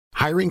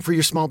Hiring for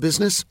your small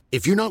business?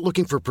 If you're not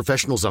looking for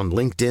professionals on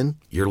LinkedIn,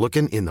 you're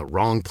looking in the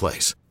wrong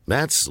place.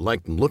 That's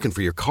like looking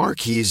for your car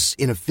keys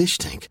in a fish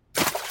tank.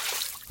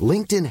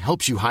 LinkedIn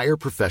helps you hire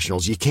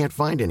professionals you can't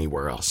find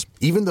anywhere else,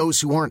 even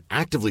those who aren't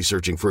actively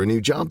searching for a new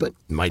job but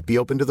might be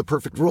open to the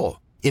perfect role.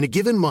 In a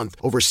given month,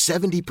 over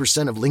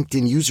 70% of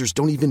LinkedIn users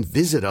don't even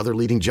visit other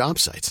leading job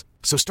sites.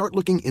 So start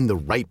looking in the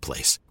right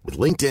place. With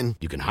LinkedIn,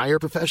 you can hire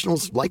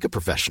professionals like a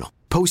professional.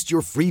 Post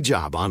your free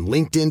job on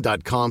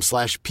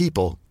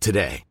linkedin.com/people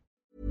today.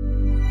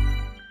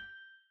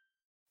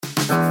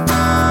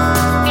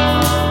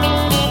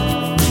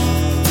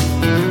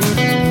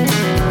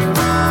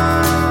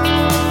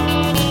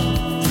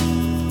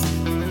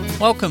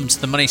 Welcome to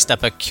the Money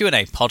Stepper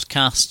Q&A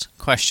podcast,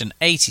 question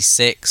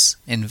 86,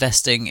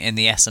 investing in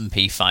the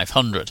S&P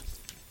 500.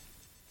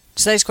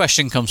 Today's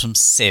question comes from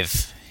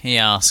Siv. He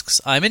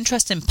asks, I'm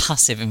interested in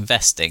passive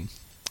investing.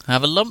 I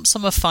have a lump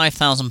sum of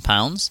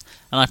 £5,000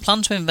 and I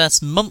plan to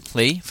invest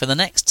monthly for the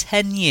next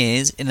 10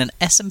 years in an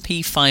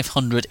S&P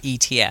 500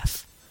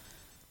 ETF.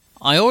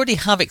 I already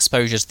have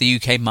exposure to the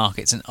UK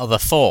markets in other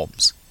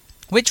forms.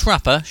 Which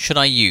wrapper should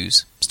I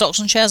use? Stocks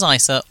and Shares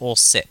ISA or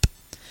SIP?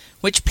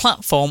 Which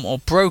platform or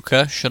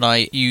broker should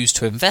I use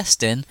to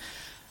invest in?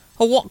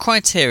 Or what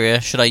criteria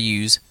should I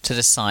use to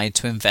decide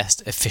to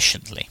invest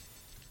efficiently?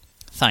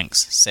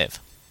 Thanks, Siv.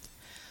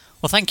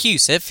 Well, thank you,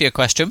 Siv, for your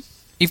question.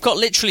 You've got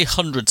literally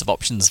hundreds of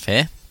options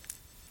here.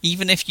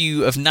 Even if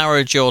you have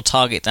narrowed your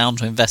target down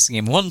to investing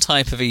in one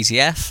type of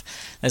ETF,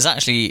 there's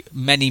actually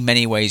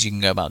many ways you can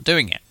go about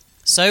doing it.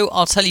 So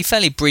I'll tell you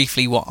fairly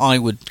briefly what I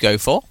would go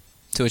for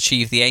to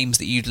achieve the aims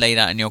that you'd laid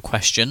out in your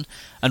question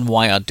and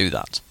why I'd do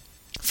that.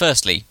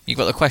 Firstly, you've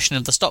got the question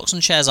of the Stocks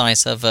and Shares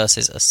ISA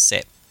versus a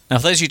SIP. Now,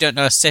 for those of you who don't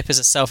know, a SIP is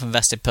a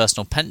self-invested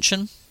personal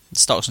pension. The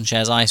Stocks and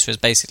Shares ISA is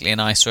basically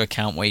an ISA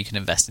account where you can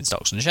invest in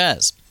stocks and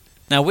shares.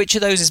 Now, which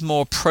of those is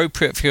more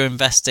appropriate for your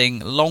investing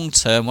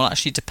long-term will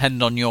actually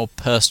depend on your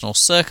personal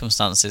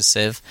circumstances,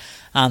 Siv,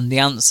 and the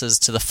answers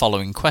to the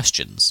following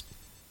questions.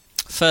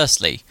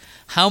 Firstly,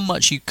 how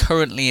much are you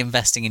currently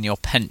investing in your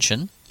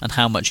pension, and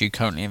how much are you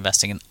currently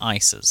investing in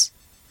ISAs?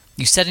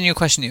 You said in your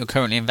question that you're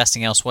currently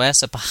investing elsewhere,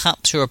 so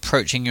perhaps you're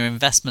approaching your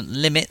investment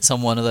limits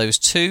on one of those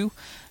two,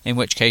 in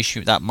which case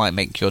that might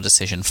make your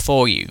decision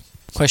for you.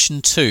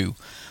 Question 2.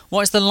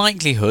 What is the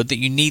likelihood that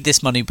you need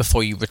this money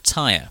before you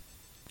retire?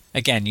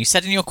 Again, you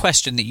said in your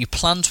question that you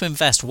plan to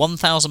invest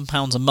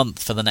 £1,000 a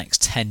month for the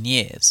next 10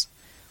 years.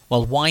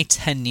 Well, why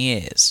 10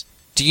 years?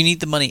 Do you need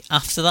the money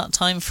after that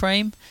time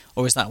frame,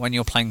 or is that when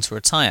you're planning to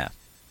retire?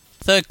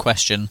 Third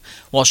question,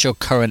 what's your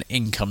current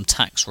income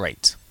tax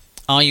rate?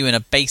 Are you in a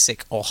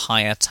basic or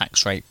higher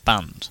tax rate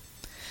band?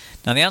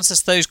 Now, the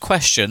answers to those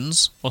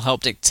questions will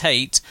help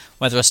dictate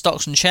whether a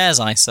Stocks and Shares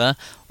ISA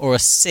or a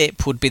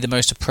SIP would be the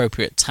most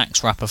appropriate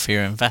tax wrapper for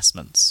your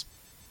investments.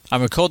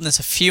 I'm recording this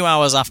a few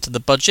hours after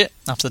the budget,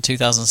 after the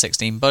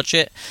 2016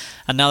 budget,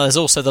 and now there's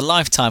also the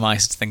lifetime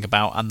ISA to think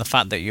about and the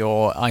fact that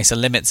your ISA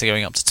limits are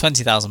going up to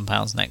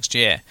 £20,000 next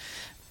year.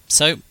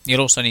 So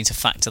you'll also need to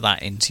factor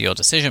that into your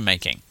decision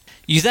making.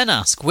 You then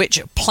ask, which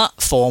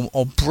platform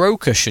or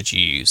broker should you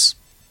use?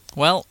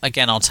 Well,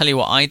 again, I'll tell you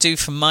what I do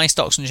for my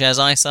Stocks and Shares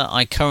ISA.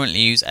 I currently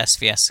use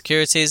SVS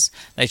Securities.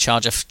 They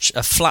charge a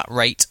flat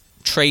rate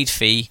trade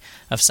fee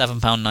of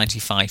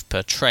 £7.95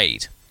 per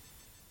trade.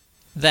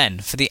 Then,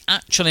 for the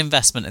actual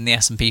investment in the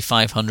S&P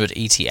 500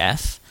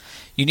 ETF,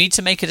 you need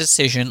to make a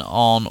decision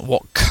on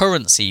what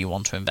currency you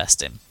want to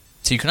invest in.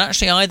 So you can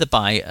actually either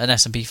buy an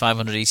S&P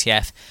 500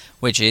 ETF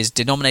which is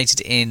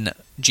denominated in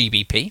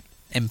GBP,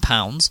 in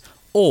pounds,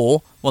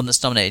 or one that's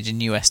denominated in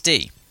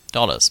USD,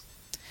 dollars.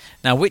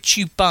 Now, which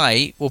you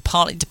buy will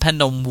partly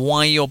depend on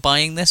why you're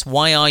buying this.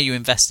 Why are you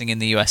investing in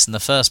the US in the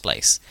first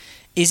place?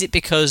 Is it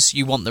because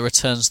you want the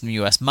returns from the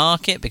US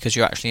market, because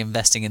you're actually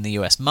investing in the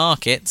US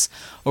markets,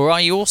 or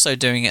are you also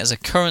doing it as a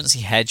currency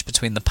hedge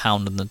between the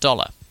pound and the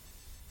dollar?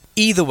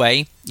 Either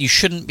way, you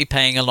shouldn't be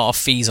paying a lot of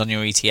fees on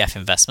your ETF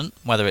investment,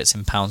 whether it's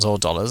in pounds or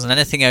dollars, and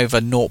anything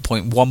over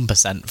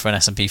 0.1% for an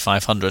S&P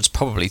 500 is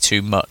probably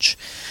too much.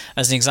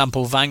 As an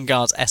example,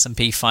 Vanguard's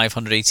S&P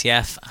 500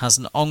 ETF has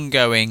an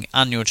ongoing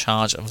annual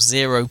charge of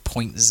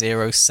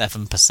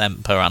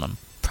 0.07% per annum,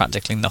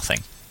 practically nothing.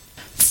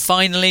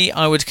 Finally,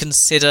 I would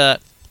consider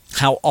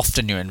how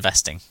often you're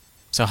investing.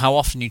 So how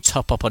often you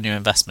top up on your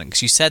investment,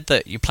 because you said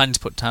that you plan to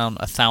put down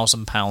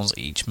 £1,000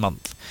 each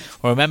month.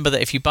 Well, remember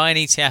that if you buy an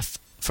ETF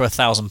for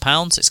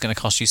 £1,000, it's going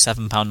to cost you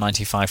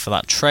 £7.95 for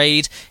that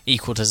trade,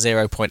 equal to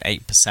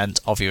 0.8%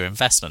 of your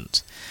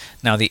investment.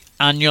 Now, the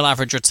annual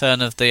average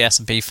return of the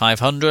S&P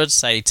 500,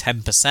 say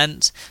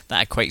 10%,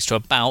 that equates to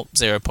about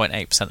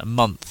 0.8% a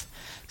month.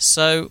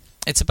 So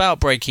it's about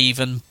break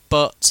even,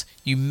 but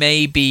you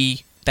may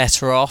be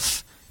better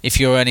off if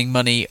you're earning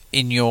money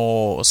in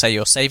your, say,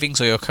 your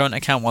savings or your current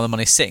account while the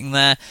money's sitting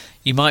there.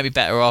 You might be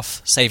better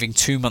off saving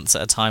 2 months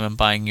at a time and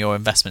buying your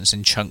investments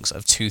in chunks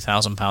of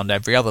 £2,000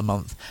 every other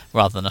month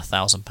rather than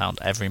 £1,000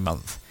 every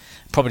month.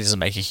 Probably doesn't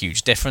make a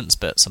huge difference,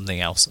 but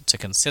something else to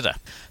consider.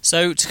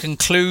 So to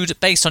conclude,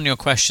 based on your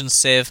question,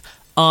 Siv,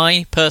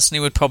 I personally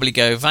would probably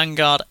go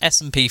Vanguard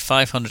S&P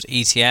 500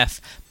 ETF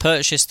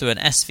purchased through an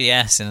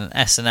SVS in an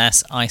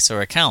SNS ISA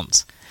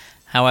account.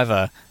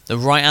 However, the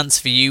right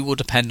answer for you will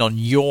depend on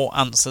your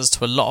answers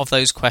to a lot of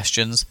those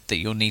questions that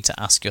you'll need to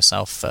ask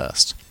yourself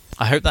first.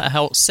 I hope that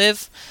helps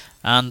Siv,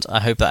 and I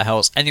hope that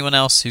helps anyone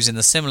else who's in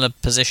the similar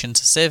position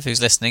to Siv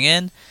who's listening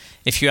in.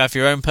 If you have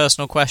your own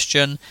personal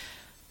question,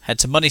 head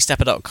to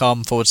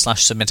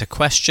moneystepper.com/submit a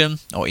question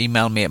or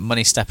email me at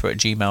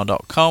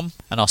moneystepper@gmail.com,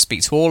 and I'll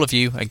speak to all of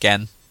you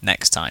again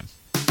next time.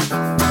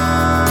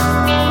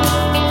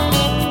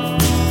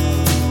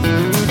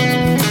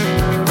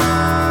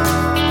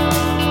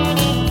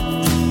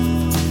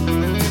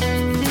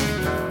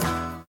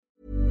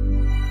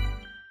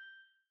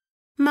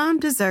 Mom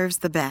deserves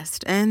the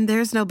best, and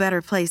there's no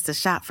better place to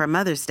shop for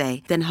Mother's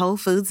Day than Whole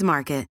Foods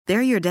Market.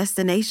 They're your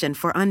destination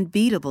for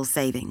unbeatable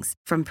savings,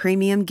 from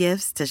premium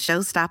gifts to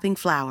show-stopping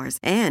flowers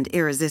and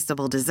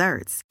irresistible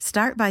desserts.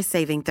 Start by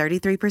saving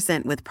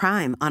 33% with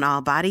Prime on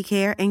all body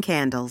care and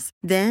candles.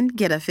 Then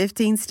get a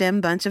 15-stem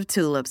bunch of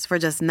tulips for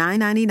just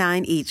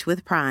 $9.99 each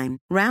with Prime.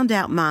 Round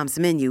out Mom's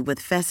menu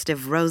with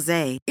festive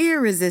rosé,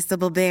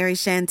 irresistible berry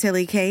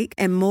chantilly cake,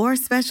 and more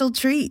special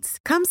treats.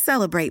 Come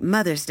celebrate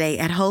Mother's Day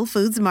at Whole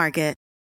Foods Market.